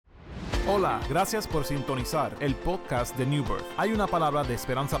Hola, gracias por sintonizar el podcast de New Birth. Hay una palabra de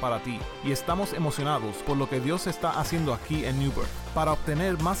esperanza para ti y estamos emocionados por lo que Dios está haciendo aquí en New Birth. Para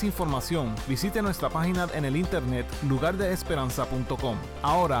obtener más información, visite nuestra página en el internet lugardeesperanza.com.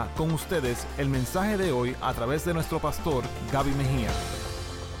 Ahora, con ustedes, el mensaje de hoy a través de nuestro pastor, Gaby Mejía.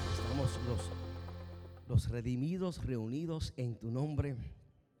 Estamos los redimidos reunidos en tu nombre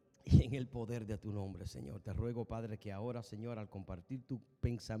y en el poder de tu nombre, Señor. Te ruego, Padre, que ahora, Señor, al compartir tu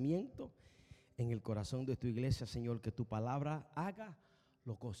pensamiento en el corazón de tu iglesia, Señor, que tu palabra haga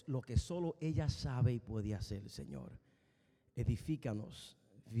lo que solo ella sabe y puede hacer, Señor. Edifícanos,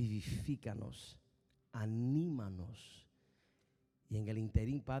 vivifícanos, anímanos. Y en el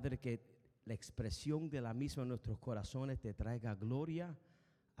interín, Padre, que la expresión de la misma en nuestros corazones te traiga gloria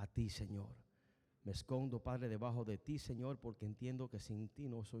a ti, Señor. Me escondo, Padre, debajo de ti, Señor, porque entiendo que sin ti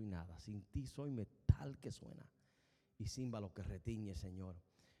no soy nada. Sin ti soy metal que suena y címbalo que retiñe, Señor.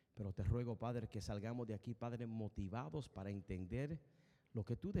 Pero te ruego, Padre, que salgamos de aquí, Padre, motivados para entender lo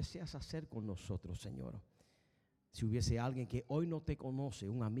que tú deseas hacer con nosotros, Señor. Si hubiese alguien que hoy no te conoce,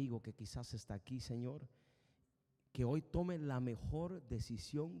 un amigo que quizás está aquí, Señor, que hoy tome la mejor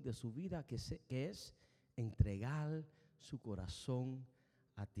decisión de su vida, que es entregar su corazón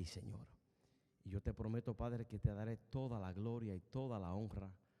a ti, Señor. Y yo te prometo, Padre, que te daré toda la gloria y toda la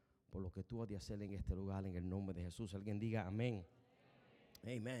honra por lo que tú has de hacer en este lugar, en el nombre de Jesús. Alguien diga amén.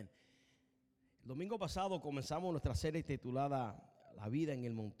 Amén. El domingo pasado comenzamos nuestra serie titulada La vida en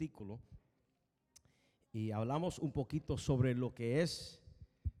el montículo. Y hablamos un poquito sobre lo que es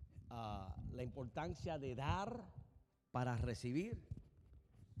la importancia de dar para recibir.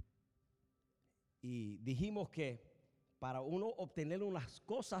 Y dijimos que para uno obtener unas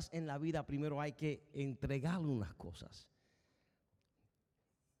cosas en la vida, primero hay que entregarle unas cosas.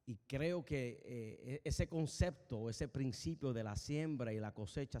 Y creo que ese concepto, ese principio de la siembra y la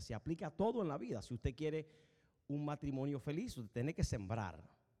cosecha se aplica a todo en la vida. Si usted quiere un matrimonio feliz, usted tiene que sembrar.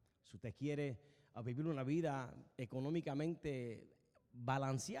 Si usted quiere vivir una vida económicamente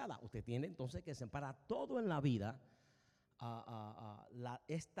balanceada, usted tiene entonces que sembrar. Todo en la vida,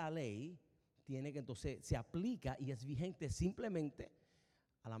 esta ley tiene que entonces se aplica y es vigente simplemente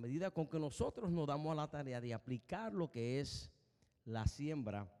a la medida con que nosotros nos damos a la tarea de aplicar lo que es la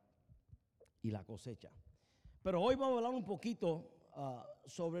siembra y la cosecha. Pero hoy vamos a hablar un poquito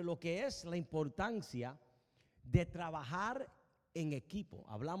sobre lo que es la importancia de trabajar en equipo.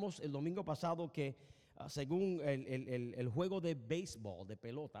 Hablamos el domingo pasado que según el juego de béisbol, de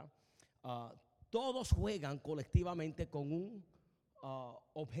pelota, todos juegan colectivamente con un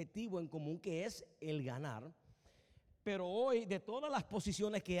objetivo en común, que es el ganar. Pero hoy, de todas las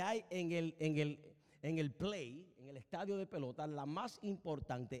posiciones que hay en el play, en el estadio de pelota, la más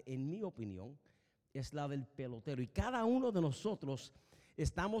importante, en mi opinión, es la del pelotero. Y cada uno de nosotros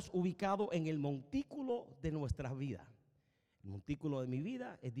estamos ubicados en el montículo de nuestra vida. El montículo de mi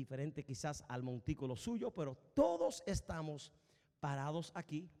vida es diferente quizás al montículo suyo, pero todos estamos parados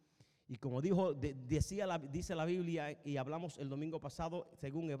aquí. Y como dice la Biblia, y hablamos el domingo pasado,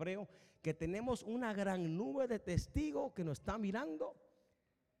 según Hebreo, que tenemos una gran nube de testigos que nos están mirando.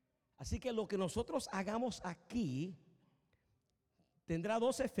 Así que lo que nosotros hagamos aquí tendrá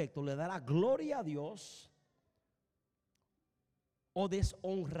dos efectos: le dará gloria a Dios o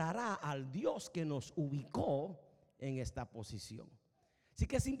deshonrará al Dios que nos ubicó en esta posición. Así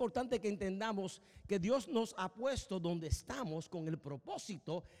que es importante que entendamos que Dios nos ha puesto donde estamos con el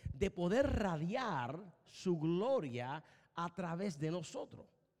propósito de poder radiar su gloria a través de nosotros.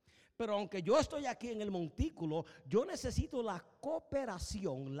 Pero aunque yo estoy aquí en el montículo, yo necesito la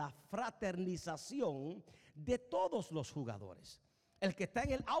cooperación, la fraternización de todos los jugadores. El que está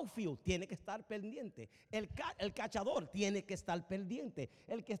en el outfield tiene que estar pendiente. El cachador tiene que estar pendiente.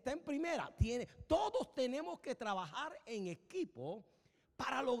 El que está en primera todos tenemos que trabajar en equipo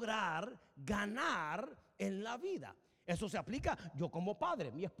para lograr ganar en la vida. Eso se aplica yo como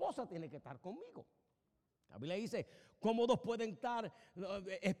padre. Mi esposa tiene que estar conmigo. La Biblia dice, ¿cómo dos pueden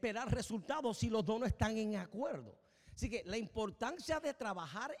esperar resultados si los dos no están en acuerdo? Así que la importancia de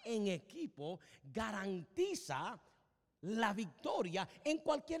trabajar en equipo garantiza la victoria en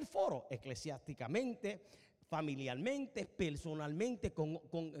cualquier foro, eclesiásticamente, familiarmente, personalmente, con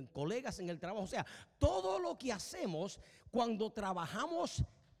colegas en el trabajo. O sea, todo lo que hacemos cuando trabajamos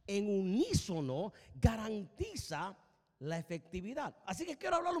en unísono garantiza la efectividad. Así que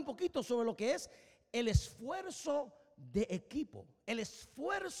quiero hablar un poquito sobre lo que es el esfuerzo de equipo. El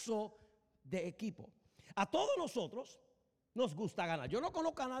esfuerzo de equipo. A todos nosotros nos gusta ganar. Yo no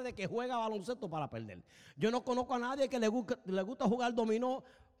conozco a nadie que juega baloncesto para perder. Yo no conozco a nadie que le gusta jugar dominó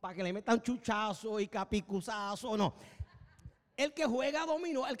para que le metan chuchazo y capicuzazo. No. el que juega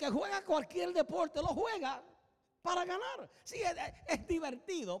dominó, el que juega cualquier deporte, lo juega para ganar. Sí, es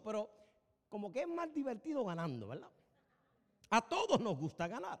divertido, pero como que es más divertido ganando, ¿verdad? A todos nos gusta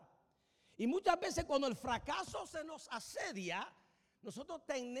ganar. Y muchas veces cuando el fracaso se nos asedia, nosotros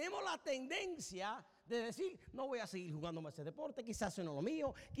tenemos la tendencia de decir, no voy a seguir jugando ese deporte, quizás eso no es lo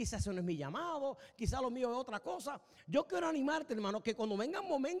mío, quizás eso no es mi llamado, quizás lo mío es otra cosa. Yo quiero animarte, hermano, que cuando vengan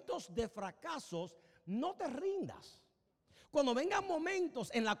momentos de fracasos, no te rindas. Cuando vengan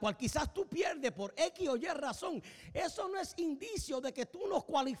momentos en los cuales quizás tú pierdes por X o Y razón, eso no es indicio de que tú nos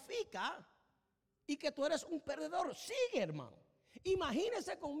cualificas y que tú eres un perdedor. Sigue, hermano.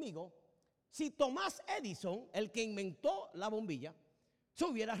 Imagínese conmigo si Thomas Edison, el que inventó la bombilla, se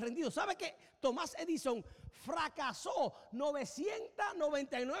hubiera rendido. ¿Sabe que Thomas Edison fracasó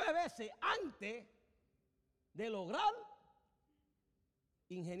 999 veces antes de lograr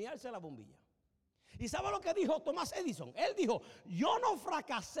ingeniarse la bombilla? ¿Y sabe lo que dijo Thomas Edison? Él dijo, yo no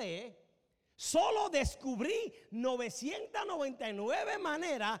fracasé, solo descubrí 999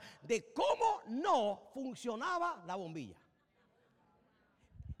 maneras de cómo no funcionaba la bombilla.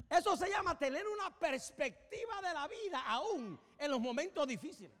 Eso se llama tener una perspectiva de la vida aún en los momentos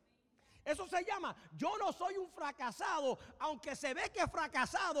difíciles. Eso se llama, yo no soy un fracasado, aunque se ve que he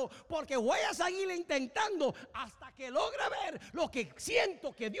fracasado, porque voy a seguir intentando hasta que logre ver lo que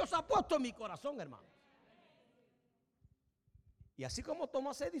siento que Dios ha puesto en mi corazón, hermano. Y así como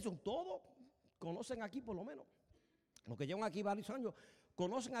Thomas Edison, todos conocen aquí por lo menos, los que llevan aquí varios años,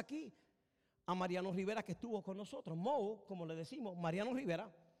 conocen aquí a Mariano Rivera, que estuvo con nosotros. Mo, como le decimos, Mariano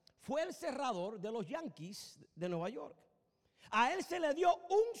Rivera fue el cerrador de los Yankees de Nueva York. A él se le dio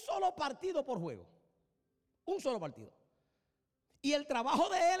un solo partido por juego. Un solo partido. Y el trabajo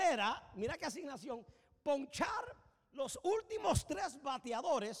de él era, mira qué asignación, ponchar los últimos 3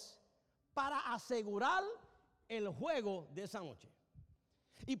 bateadores para asegurar el juego de esa noche.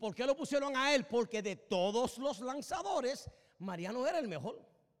 ¿Y por qué lo pusieron a él? Porque de todos los lanzadores, Mariano era el mejor.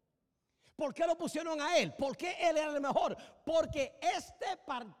 ¿Por qué lo pusieron a él? ¿Por qué él era el mejor? Porque este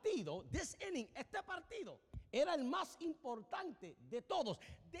partido, este partido era el más importante de todos,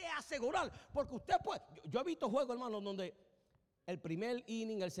 de asegurar. Porque usted puede, yo he visto juegos, hermano, donde el primer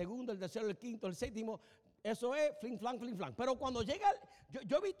inning, el segundo, el tercero, el quinto, el séptimo, eso es fling, flang, fling, flang. Pero cuando llega,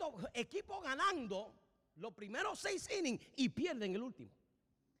 yo he visto equipos ganando los primeros 6 innings y pierden el último.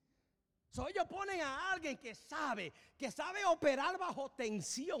 So, ellos ponen a alguien que sabe operar bajo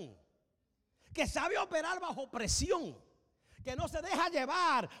tensión, que sabe operar bajo presión, que no se deja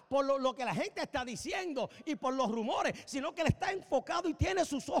llevar por lo que la gente está diciendo y por los rumores, sino que él está enfocado y tiene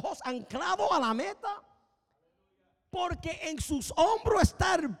sus ojos anclados a la meta, porque en sus hombros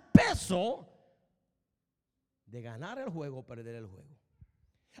está el peso de ganar el juego o perder el juego.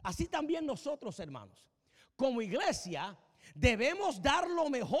 Así también nosotros, hermanos, como iglesia, debemos dar lo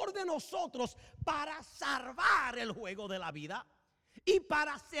mejor de nosotros para salvar el juego de la vida y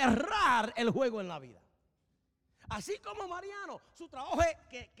para cerrar el juego en la vida. Así como Mariano, su trabajo es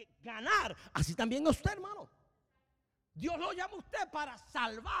que ganar, así también usted, hermano. Dios lo llama a usted para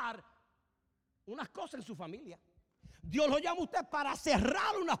salvar unas cosas en su familia. Dios lo llama a usted para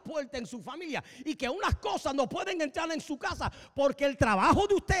cerrar unas puertas en su familia y que unas cosas no pueden entrar en su casa, porque el trabajo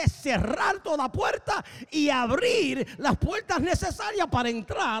de usted es cerrar toda puerta y abrir las puertas necesarias para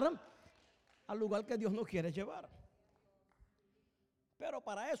entrar al lugar que Dios nos quiere llevar. Pero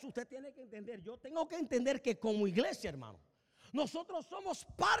para eso usted tiene que entender, yo tengo que entender que como iglesia, hermano, nosotros somos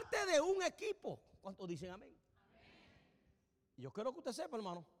parte de un equipo. ¿Cuántos dicen amén? Y yo quiero que usted sepa,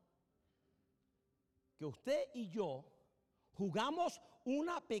 hermano, que usted y yo jugamos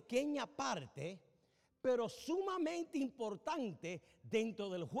una pequeña parte, pero sumamente importante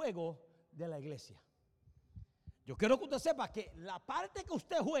dentro del juego de la iglesia. Yo quiero que usted sepa que la parte que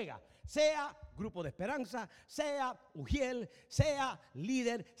usted juega, sea grupo de esperanza, sea ujiel, sea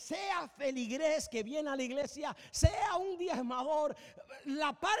líder, sea feligrés que viene a la iglesia, sea un diezmador,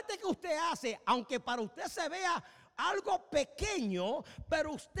 la parte que usted hace, aunque para usted se vea algo pequeño,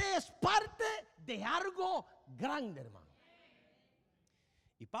 pero usted es parte de algo grande, hermano.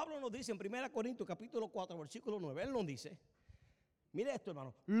 Y Pablo nos dice en 1 Corintios capítulo 4, versículo 9, él nos dice, mire esto,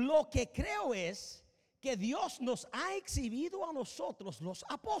 hermano, lo que creo es que Dios nos ha exhibido a nosotros, los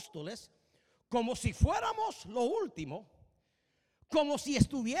apóstoles, como si fuéramos lo último, como si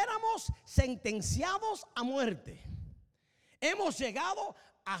estuviéramos sentenciados a muerte. Hemos llegado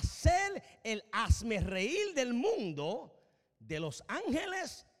a ser el hazmerreír del mundo, de los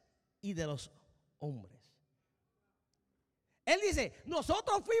ángeles y de los hombres. Él dice,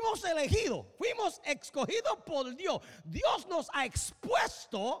 nosotros fuimos elegidos, fuimos escogidos por Dios. Dios nos ha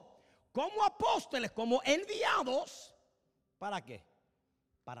expuesto como apóstoles, como enviados, ¿Para qué?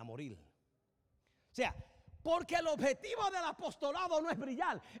 Para morir. O sea, porque el objetivo del apostolado no es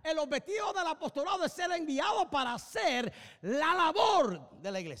brillar. El objetivo del apostolado es ser enviado para hacer la labor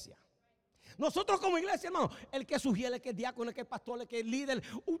de la iglesia. Nosotros como iglesia, hermano, el que sugiere, el que es diácono, el que es pastor, el que es líder,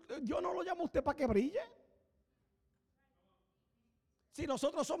 yo no lo llamo a usted para que brille. Si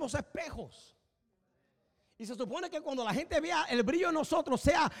nosotros somos espejos. Y se supone que cuando la gente vea el brillo en nosotros,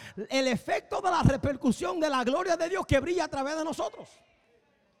 sea el efecto de la repercusión de la gloria de Dios que brilla a través de nosotros.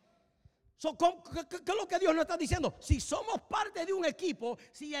 ¿Qué es lo que Dios nos está diciendo? Si somos parte de un equipo,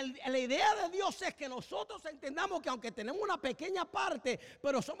 si la idea de Dios es que nosotros entendamos que aunque tenemos una pequeña parte,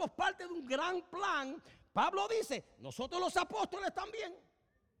 pero somos parte de un gran plan, Pablo dice, nosotros los apóstoles también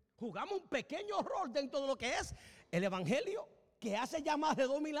jugamos un pequeño rol dentro de lo que es el evangelio, que hace ya más de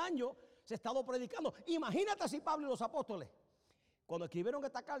 2000 años se ha estado predicando. Imagínate si Pablo y los apóstoles, cuando escribieron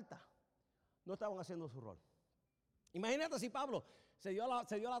esta carta, no estaban haciendo su rol. Imagínate si Pablo se dio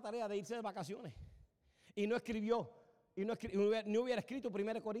la tarea de irse de vacaciones y no escribió, no hubiera escrito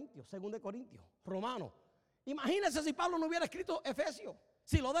 1 Corintios, 2 Corintios, Romanos. Imagínense si Pablo no hubiera escrito Efesios.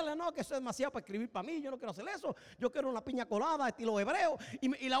 Si lo de él no, que eso es demasiado para escribir para mí, yo no quiero hacer eso, yo quiero una piña colada estilo hebreo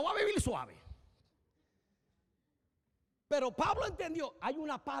y la voy a vivir suave. Pero Pablo entendió, hay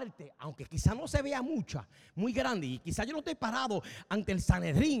una parte, aunque quizá no se vea mucha, muy grande, y quizá yo no estoy parado ante el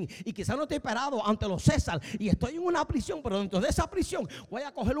Sanedrín, y quizá no estoy parado ante los César, y estoy en una prisión, pero dentro de esa prisión voy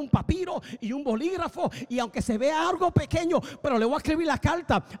a coger un papiro y un bolígrafo, y aunque se vea algo pequeño, pero le voy a escribir la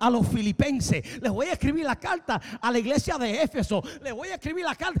carta a los filipenses, les voy a escribir la carta a la iglesia de Éfeso, le voy a escribir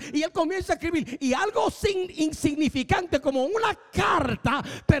la carta, y él comienza a escribir, y algo insignificante como una carta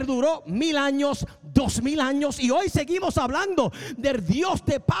perduró 1000 años, 2000 años, y hoy seguimos hablando del Dios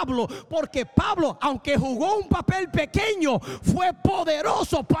de Pablo, porque Pablo, aunque jugó un papel pequeño, fue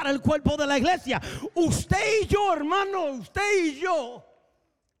poderoso para el cuerpo de la iglesia. Usted y yo, hermano, usted y yo,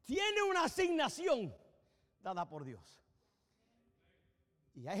 tiene una asignación dada por Dios.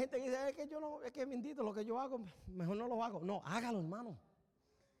 Y hay gente que dice, es que bendito lo que yo hago, mejor no lo hago. No, hágalo, hermano.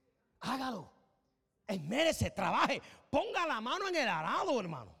 Hágalo. Esmérese, trabaje, ponga la mano en el arado,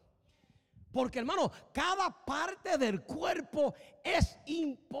 hermano. Porque, hermano, cada parte del cuerpo es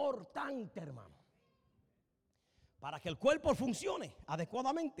importante, hermano. Para que el cuerpo funcione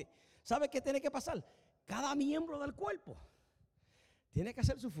adecuadamente, ¿sabe qué tiene que pasar? Cada miembro del cuerpo tiene que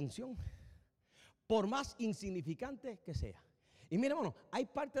hacer su función, por más insignificante que sea. Y mire, hermano, hay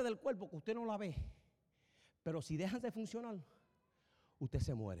parte del cuerpo que usted no la ve, pero si dejan de funcionar, usted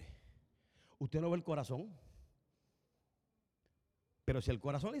se muere. Usted no ve el corazón. Pero si el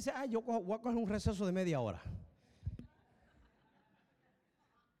corazón dice, yo voy a coger un receso de media hora.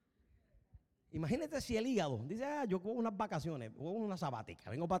 Imagínate si el hígado dice, yo cojo unas vacaciones, cojo una sabática,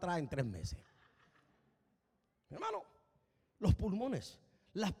 vengo para atrás en 3 meses. Hermano, los pulmones,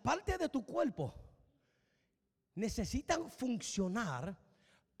 las partes de tu cuerpo necesitan funcionar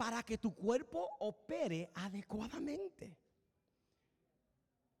para que tu cuerpo opere adecuadamente.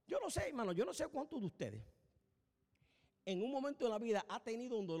 Yo no sé, hermano, yo no sé cuántos de ustedes en un momento de la vida ha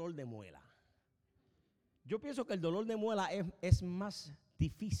tenido un dolor de muela. Yo pienso que el dolor de muela es más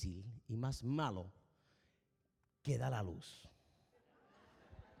difícil y más malo que dar a luz.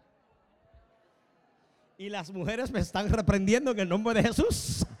 Y las mujeres me están reprendiendo en el nombre de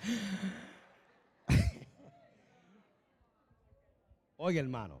Jesús. Oye,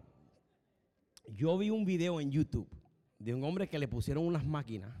 hermano, yo vi un video en YouTube de un hombre que le pusieron unas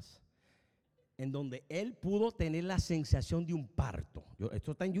máquinas en donde él pudo tener la sensación de un parto.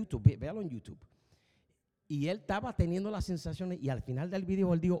 Esto está en YouTube, véalo en YouTube. Y él estaba teniendo las sensaciones y al final del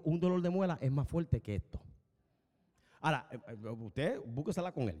video él dijo, un dolor de muela es más fuerte que esto. Ahora, usted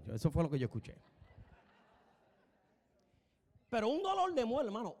búsquesela con él. Eso fue lo que yo escuché. Pero un dolor de muela,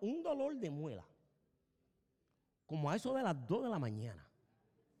 hermano, un dolor de muela, como a eso de las 2 de la mañana.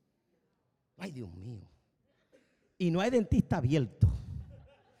 Ay, Dios mío. Y no hay dentista abierto.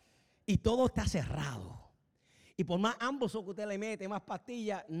 Y todo está cerrado. Y por más ambos que usted le mete, más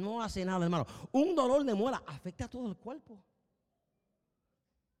pastillas, no hace nada, hermano. Un dolor de muela afecta a todo el cuerpo.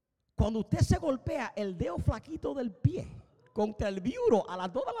 Cuando usted se golpea el dedo flaquito del pie contra el biuro a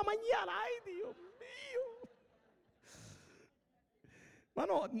las 2 de la mañana, ay, Dios mío.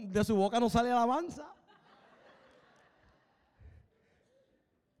 Hermano, de su boca no sale alabanza.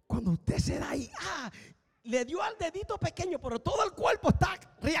 Cuando usted se da ahí, le dio al dedito pequeño, pero todo el cuerpo está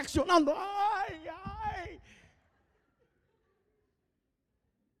reaccionando. ¡Ay, ay!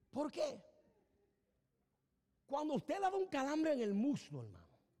 ¿Por qué? Cuando usted le da un calambre en el muslo, hermano,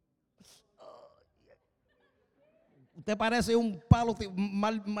 usted parece un palo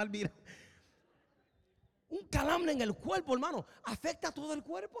mal virado. Un calambre en el cuerpo, hermano, afecta a todo el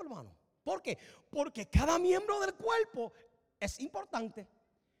cuerpo, hermano. ¿Por qué? Porque cada miembro del cuerpo es importante.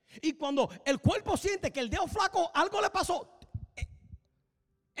 Y cuando el cuerpo siente que el dedo flaco algo le pasó,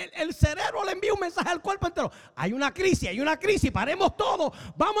 el cerebro le envía un mensaje al cuerpo entero. Hay una crisis, paremos todo.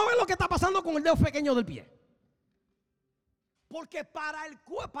 Vamos a ver lo que está pasando con el dedo pequeño del pie. Porque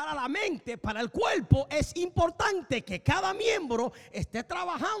para la mente, para el cuerpo, es importante que cada miembro esté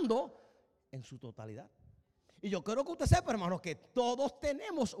trabajando en su totalidad. Y yo quiero que usted sepa, hermano, que todos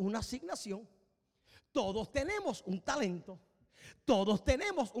tenemos una asignación. Todos tenemos un talento. Todos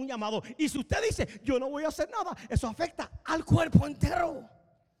tenemos un llamado. Y si usted dice, yo no voy a hacer nada, eso afecta al cuerpo entero.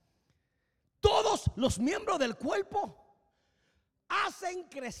 Todos los miembros del cuerpo hacen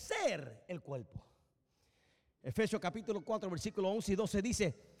crecer el cuerpo. Efesios capítulo 4, versículo 11 y 12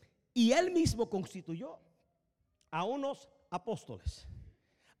 dice, y él mismo constituyó a unos apóstoles,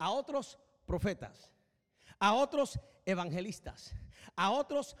 a otros profetas, a otros evangelistas, a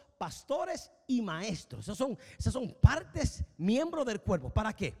otros pastores y maestros. Esas son partes, miembros del cuerpo.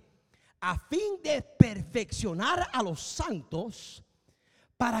 ¿Para qué? A fin de perfeccionar a los santos.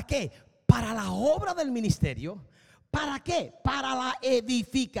 ¿Para qué? Para la obra del ministerio. ¿Para qué? Para la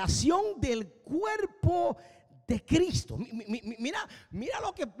edificación del cuerpo de Cristo. Mira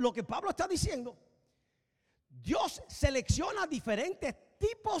lo que Pablo está diciendo. Dios selecciona diferentes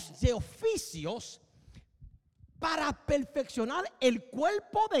tipos de oficios para perfeccionar el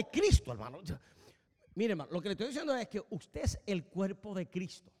cuerpo de Cristo, hermano. Mire, hermano, lo que le estoy diciendo es que usted es el cuerpo de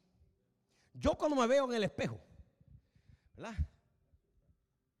Cristo. Yo cuando me veo en el espejo, ¿verdad?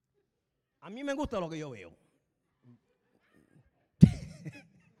 A mí me gusta lo que yo veo.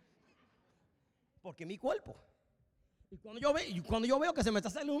 Porque mi cuerpo. Y cuando yo veo que se me está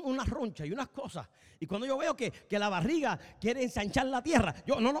saliendo una roncha y unas cosas, y cuando yo veo que la barriga quiere ensanchar la tierra,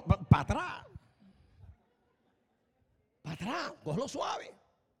 yo no, para atrás. Para atrás, cógelo suave.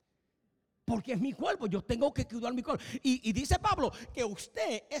 Porque es mi cuerpo, yo tengo que cuidar mi cuerpo. Y dice Pablo que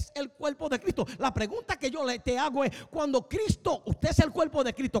usted es el cuerpo de Cristo. La pregunta que yo te hago es, cuando Cristo, usted es el cuerpo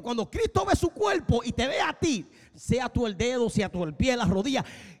de Cristo, cuando Cristo ve su cuerpo y te ve a ti, sea tú el dedo, sea tú el pie, las rodillas,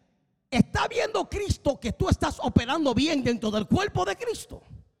 ¿está viendo Cristo que tú estás operando bien dentro del cuerpo de Cristo?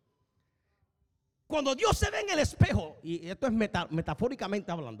 Cuando Dios se ve en el espejo, y esto es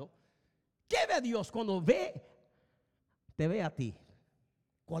metafóricamente hablando, ¿qué ve Dios cuando te ve a ti?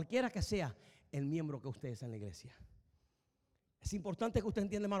 Cualquiera que sea el miembro que usted es en la iglesia. Es importante que usted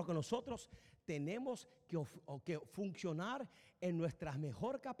entienda, hermano, que nosotros tenemos que funcionar en nuestra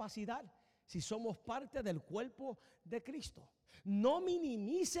mejor capacidad si somos parte del cuerpo de Cristo. No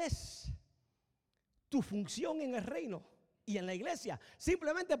minimices tu función en el reino y en la iglesia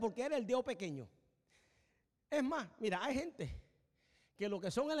simplemente porque eres el dedo pequeño. Es más, mira, hay gente que lo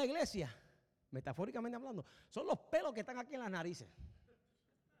que son en la iglesia, metafóricamente hablando, son los pelos que están aquí en las narices.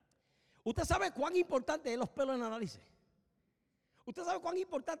 ¿Usted sabe cuán importante es los pelos en las narices? ¿Usted sabe cuán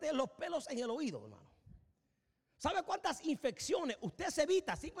importante es los pelos en el oído, hermano? ¿Sabe cuántas infecciones usted se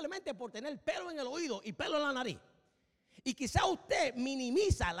evita simplemente por tener pelo en el oído y pelo en la nariz? Y quizá usted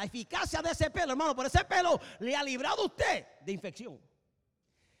minimiza la eficacia de ese pelo, hermano, pero ese pelo le ha librado a usted de infección.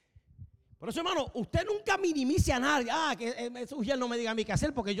 Por eso, hermano, usted nunca minimice a nadie. Que Ujel no me diga a mí qué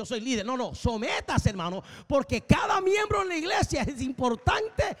hacer porque yo soy líder. No, sométase, hermano, porque cada miembro en la iglesia es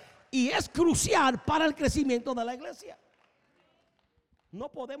importante y es crucial para el crecimiento de la iglesia.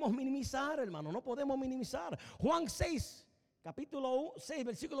 No podemos minimizar, hermano, no podemos minimizar. Juan 6, capítulo 6,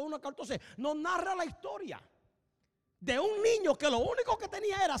 versículo 1 al 14, nos narra la historia de un niño que lo único que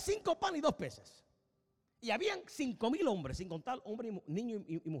tenía era 5 panes y 2 peces. Y habían 5,000 hombres, sin contar hombres, niños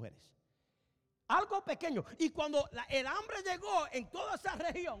y mujeres. Algo pequeño. Y cuando el hambre llegó en toda esa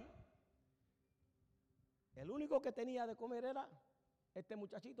región, el único que tenía de comer era este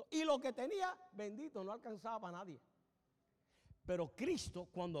muchachito. Y lo que tenía, bendito, no alcanzaba para nadie. Pero Cristo,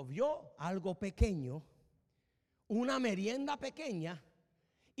 cuando vio algo pequeño, una merienda pequeña,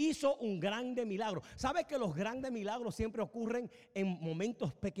 hizo un grande milagro. ¿Sabe que los grandes milagros siempre ocurren en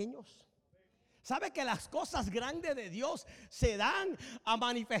momentos pequeños? ¿Sabe que las cosas grandes de Dios se dan a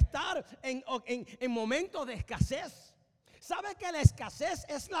manifestar en momentos de escasez? ¿Sabe que la escasez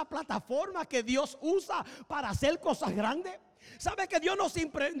es la plataforma que Dios usa para hacer cosas grandes? ¿Sabe que Dios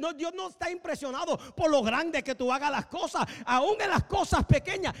no está impresionado por lo grande que tú hagas las cosas? Aún en las cosas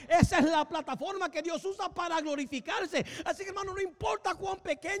pequeñas, esa es la plataforma que Dios usa para glorificarse. Así que, hermano, no importa cuán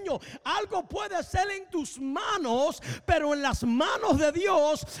pequeño, algo puede ser en tus manos, pero en las manos de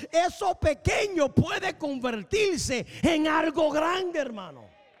Dios, eso pequeño puede convertirse en algo grande, hermano.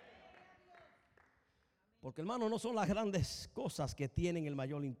 Porque, hermano, no son las grandes cosas que tienen el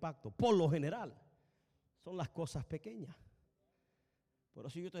mayor impacto, por lo general. son las cosas pequeñas. Por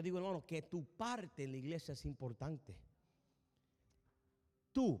eso yo te digo, hermano, que tu parte en la iglesia es importante.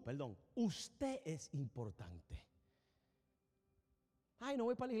 Usted es importante. Ay, no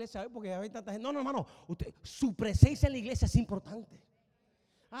voy para la iglesia porque hay tanta gente. No, hermano, su presencia en la iglesia es importante.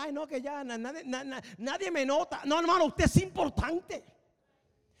 Ay, no, que ya nadie me nota. No, hermano, usted es importante.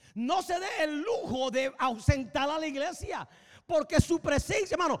 No se dé el lujo de ausentar a la iglesia, porque su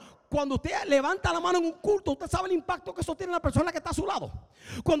presencia, hermano, cuando usted levanta la mano en un culto, usted sabe el impacto que eso tiene en la persona que está a su lado.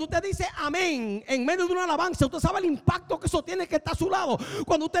 Cuando usted dice amén en medio de una alabanza, usted sabe el impacto que eso tiene que está a su lado.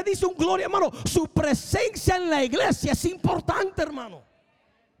 Cuando usted dice un gloria, hermano, su presencia en la iglesia es importante, hermano.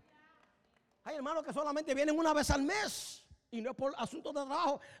 Hay hermanos que solamente vienen una vez al mes y no es por asuntos de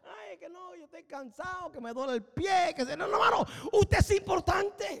trabajo. Ay, que no, yo estoy cansado, que me duele el pie, que no, hermano, usted es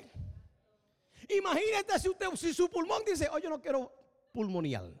importante. Imagínate si su pulmón dice, oye, yo no quiero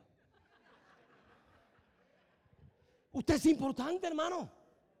pulmonial. Usted es importante, hermano.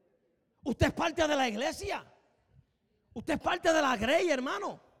 Usted es parte de la iglesia. Usted es parte de la grey,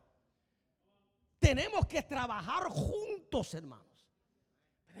 hermano. Tenemos que trabajar juntos, hermanos.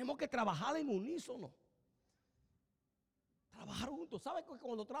 Tenemos que trabajar en unísono. Trabajar juntos. ¿Sabe que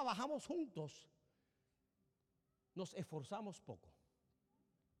cuando trabajamos juntos nos esforzamos poco?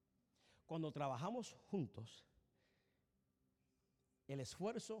 Cuando trabajamos juntos, el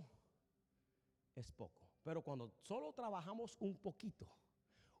esfuerzo es poco. Pero cuando solo trabajamos un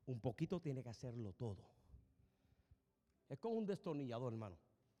poquito tiene que hacerlo todo. Es como un destornillador, hermano.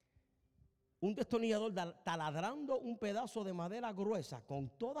 Un destornillador taladrando un pedazo de madera gruesa con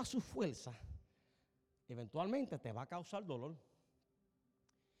toda su fuerza, eventualmente te va a causar dolor.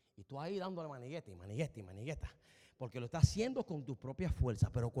 Y tú ahí dándole manigueta, porque lo estás haciendo con tu propia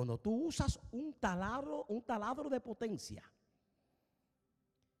fuerza. Pero cuando tú usas un taladro de potencia,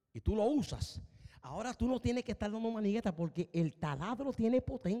 y tú lo usas, ahora tú no tienes que estar dando manigueta, porque el taladro tiene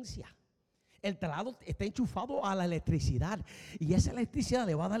potencia. El taladro está enchufado a la electricidad, y esa electricidad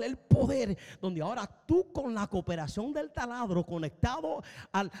le va a dar el poder, donde ahora tú, con la cooperación del taladro conectado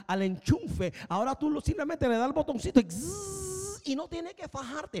al enchufe, ahora tú simplemente le das el botoncito y no tienes que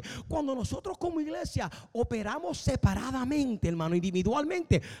fajarte. Cuando nosotros como iglesia operamos separadamente, hermano,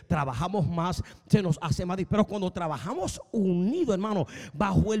 individualmente, trabajamos más, se nos hace más difícil. Pero cuando trabajamos unidos, hermano,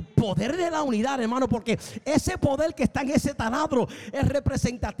 bajo el poder de la unidad, hermano, porque ese poder que está en ese taladro es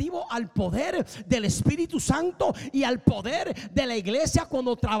representativo al poder del Espíritu Santo y al poder de la iglesia.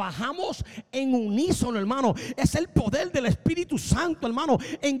 Cuando trabajamos en unísono, hermano, es el poder del Espíritu Santo, hermano,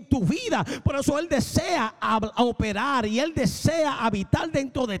 en tu vida. Por eso Él desea operar y Él desea habitar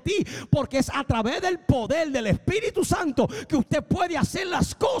dentro de ti, porque es a través del poder del Espíritu Santo que usted puede hacer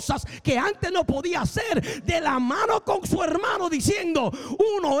las cosas que antes no podía hacer, de la mano con su hermano, diciendo: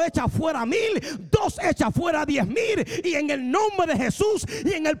 uno echa fuera 1000, dos echa fuera 10,000, y en el nombre de Jesús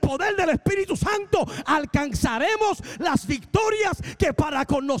y en el poder del Espíritu Santo alcanzaremos las victorias que para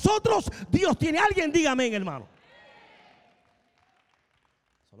con nosotros Dios tiene. Alguien diga amén, hermano.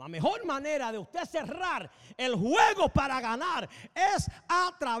 La mejor manera de usted cerrar el juego para ganar es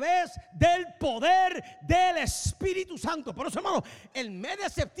a través del poder del Espíritu Santo. Por eso, hermano, el mes de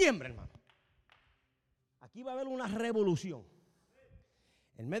septiembre, hermano, aquí va a haber una revolución.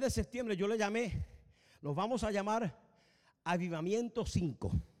 El mes de septiembre yo le llamé, los vamos a llamar Avivamiento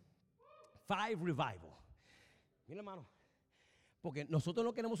 5 Revival. Mira, hermano, porque nosotros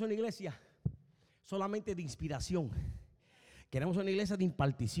no queremos una iglesia solamente de inspiración. Queremos una iglesia de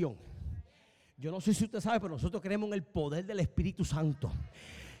impartición. Yo no sé si usted sabe, pero nosotros creemos en el poder del Espíritu Santo.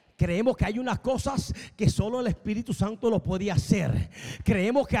 Creemos que hay unas cosas que solo el Espíritu Santo lo puede hacer.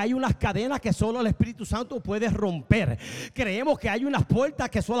 Creemos que hay unas cadenas que solo el Espíritu Santo puede romper. Creemos que hay unas puertas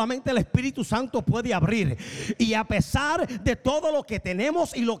que solamente el Espíritu Santo puede abrir. Y a pesar de todo lo que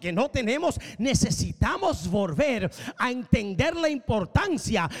tenemos y lo que no tenemos, necesitamos volver a entender la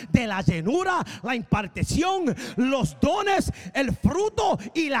importancia de la llenura, la impartición, los dones, el fruto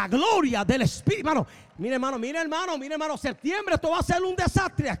y la gloria del Espíritu. Mire hermano, septiembre esto va a ser un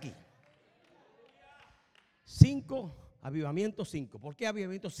desastre aquí. 5, Avivamiento 5. ¿Por qué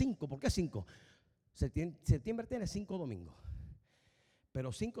Avivamiento 5? ¿Por qué 5? Septiembre tiene 5 domingos.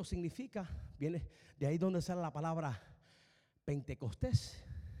 Pero 5 significa, viene de ahí donde sale la palabra Pentecostés.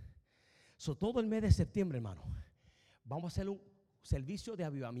 Todo el mes de septiembre, hermano, vamos a hacer un servicio de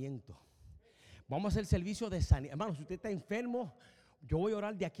avivamiento. Vamos a hacer servicio de sanidad. Hermano, si usted está enfermo, yo voy a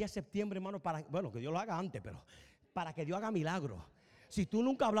orar de aquí a septiembre, hermano, que Dios lo haga antes, pero para que Dios haga milagros. si tú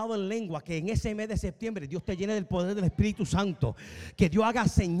nunca has hablado en lengua, que en ese mes de septiembre Dios te llene del poder del Espíritu Santo, que Dios haga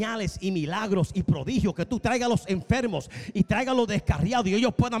señales y milagros y prodigios, que tú traigas a los enfermos y traigas a los descarriados y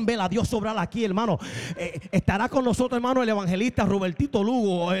ellos puedan ver a Dios obrar aquí, hermano. Estará con nosotros, hermano, el evangelista Robertito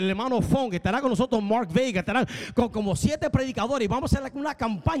Lugo, el hermano Fong, estará con nosotros Mark Vega, estarán con como 7 predicadores y vamos a hacer una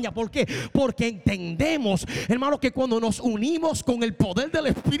campaña. ¿Por qué? Porque entendemos, hermano, que cuando nos unimos con el poder del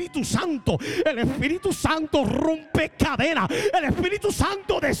Espíritu Santo, el Espíritu Santo rompe cadenas, el Espíritu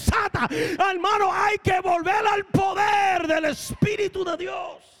Santo desata. Hermano, hay que volver al poder del Espíritu de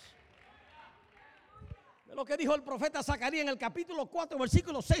Dios. Lo que dijo el profeta Zacarías en el capítulo 4,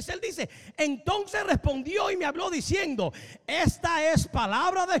 versículo 6, él dice: entonces respondió y me habló diciendo: esta es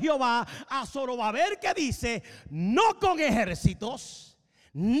palabra de Jehová a Zorobabel, que dice: no con ejércitos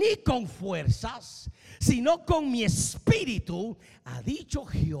ni con fuerzas, sino con mi espíritu, ha dicho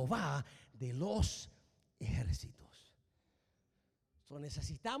Jehová de los ejércitos.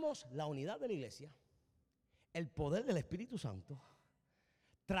 Necesitamos la unidad de la iglesia, el poder del Espíritu Santo,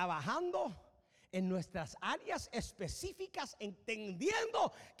 trabajando en nuestras áreas específicas,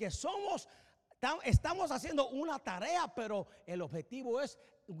 entendiendo que estamos haciendo una tarea, pero el objetivo es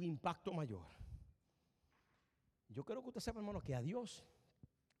un impacto mayor. Yo quiero que usted sepa, hermano, que a Dios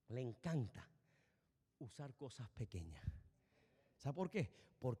le encanta usar cosas pequeñas. ¿Sabe por qué?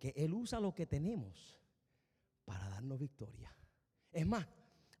 Porque Él usa lo que tenemos para darnos victoria. Es más,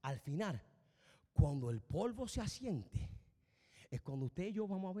 al final, cuando el polvo se asiente, es cuando usted y yo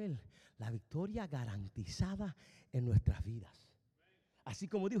vamos a ver la victoria garantizada en nuestras vidas. Así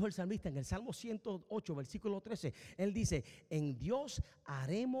como dijo el salmista en el Salmo 108, versículo 13, él dice: en Dios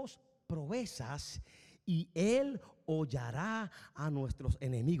haremos proezas y Él hollará a nuestros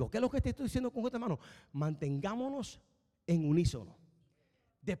enemigos. ¿Qué es lo que te estoy diciendo con esto, hermano? Mantengámonos en unísono,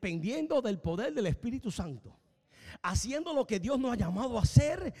 dependiendo del poder del Espíritu Santo, haciendo lo que Dios nos ha llamado a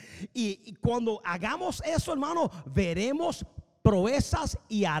hacer. Y cuando hagamos eso, hermano, veremos proezas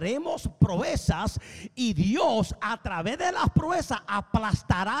y haremos proezas, y Dios a través de las proezas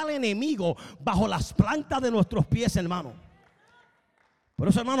aplastará al enemigo bajo las plantas de nuestros pies, hermano. Por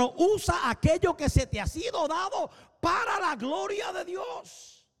eso, hermano, usa aquello que se te ha sido dado para la gloria de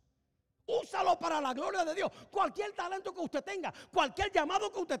Dios. Úsalo para la gloria de Dios. Cualquier talento que usted tenga, cualquier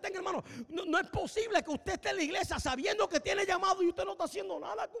llamado que usted tenga, hermano, no es posible que usted esté en la iglesia sabiendo que tiene llamado y usted no está haciendo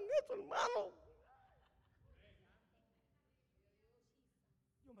nada con eso, hermano.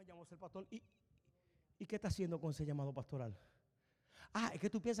 Yo me llamo a ser pastor. ¿Y qué está haciendo con ese llamado pastoral? Es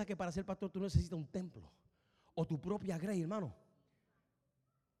que tú piensas que para ser pastor tú necesitas un templo o tu propia grey, hermano.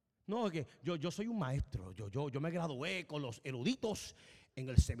 No, es que yo soy un maestro. Yo me gradué con los eruditos en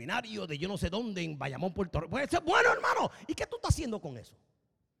el seminario de yo no sé dónde, en Bayamón, Puerto Rico. Pues bueno, hermano, ¿y qué tú estás haciendo con eso?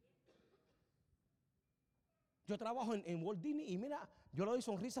 Yo trabajo en Walt Disney y mira, yo le doy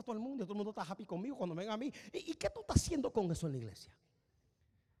sonrisa a todo el mundo y todo el mundo está happy conmigo cuando venga a mí. ¿Y qué tú estás haciendo con eso en la iglesia?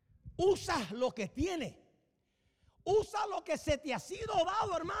 Usa lo que tiene. Usa lo que se te ha sido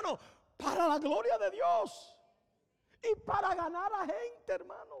dado, hermano, para la gloria de Dios y para ganar a gente,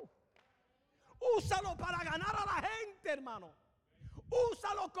 hermano. Úsalo para ganar a la gente, hermano.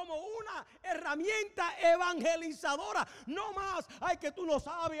 Úsalo como una herramienta evangelizadora. No más, que tú no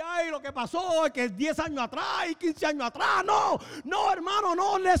sabes, lo que pasó, que 10 años atrás y 15 años atrás. No, hermano,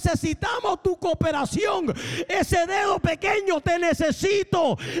 no necesitamos tu cooperación. Ese dedo pequeño te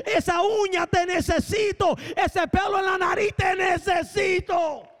necesito. Esa uña te necesito. Ese pelo en la nariz te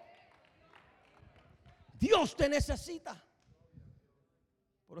necesito. Dios te necesita.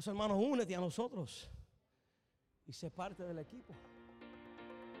 Por eso, hermano, únete a nosotros y sé parte del equipo.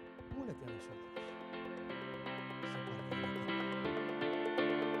 Únete a nosotros.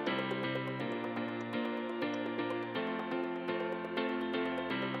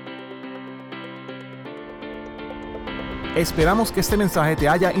 Esperamos que este mensaje te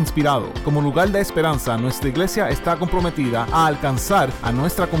haya inspirado. Como lugar de esperanza, nuestra iglesia está comprometida a alcanzar a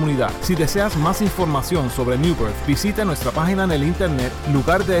nuestra comunidad. Si deseas más información sobre New Birth, visita nuestra página en el internet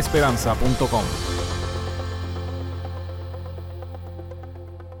lugardeesperanza.com.